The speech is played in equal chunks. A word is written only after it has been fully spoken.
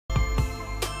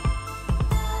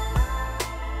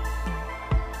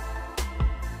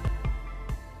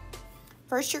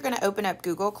First, you're going to open up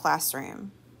Google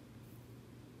Classroom.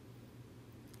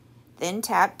 Then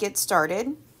tap Get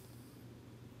Started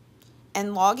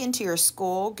and log into your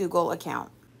school Google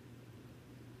account.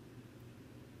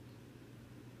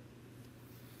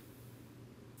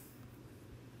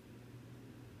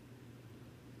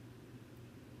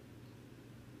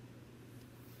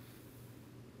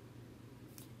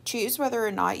 Choose whether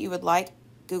or not you would like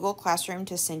Google Classroom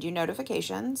to send you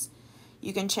notifications.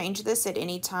 You can change this at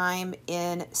any time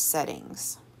in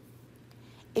Settings.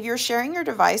 If you're sharing your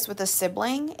device with a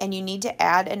sibling and you need to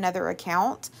add another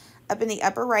account, up in the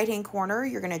upper right-hand corner,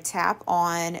 you're going to tap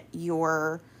on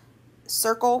your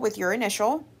circle with your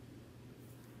initial.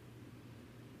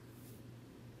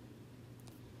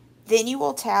 Then you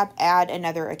will tap Add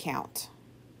Another Account.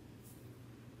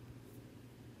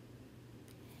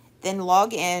 Then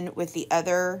log in with the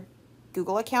other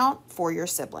Google account for your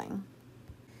sibling.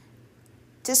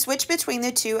 To switch between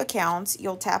the two accounts,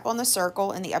 you'll tap on the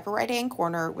circle in the upper right-hand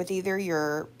corner with either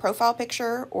your profile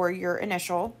picture or your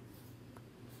initial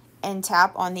and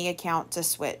tap on the account to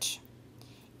switch.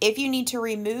 If you need to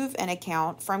remove an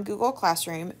account from Google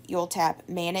Classroom, you'll tap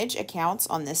Manage Accounts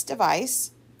on this device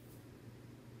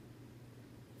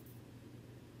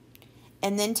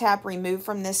and then tap Remove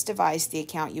from this device the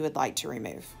account you would like to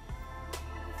remove.